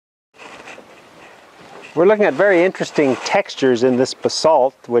We're looking at very interesting textures in this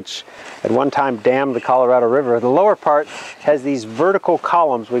basalt, which at one time dammed the Colorado River. The lower part has these vertical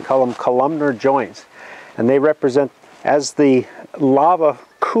columns. We call them columnar joints. And they represent, as the lava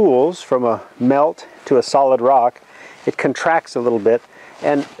cools from a melt to a solid rock, it contracts a little bit.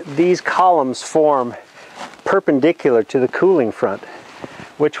 And these columns form perpendicular to the cooling front,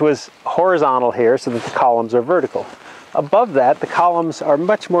 which was horizontal here so that the columns are vertical. Above that, the columns are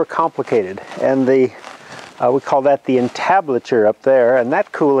much more complicated, and we call that the entablature up there, and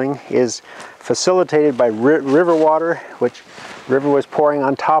that cooling is facilitated by river water, which river was pouring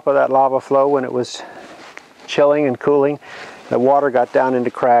on top of that lava flow when it was chilling and cooling. The water got down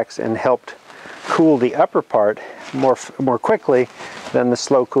into cracks and helped cool the upper part more quickly than the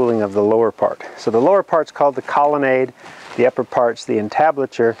slow cooling of the lower part. So the lower part's called the colonnade, the upper part's the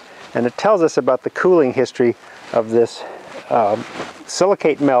entablature, and it tells us about the cooling history of this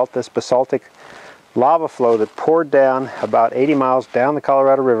silicate melt, this basaltic lava flow that poured down about 80 miles down the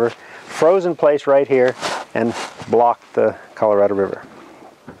Colorado River, froze in place right here, and blocked the Colorado River.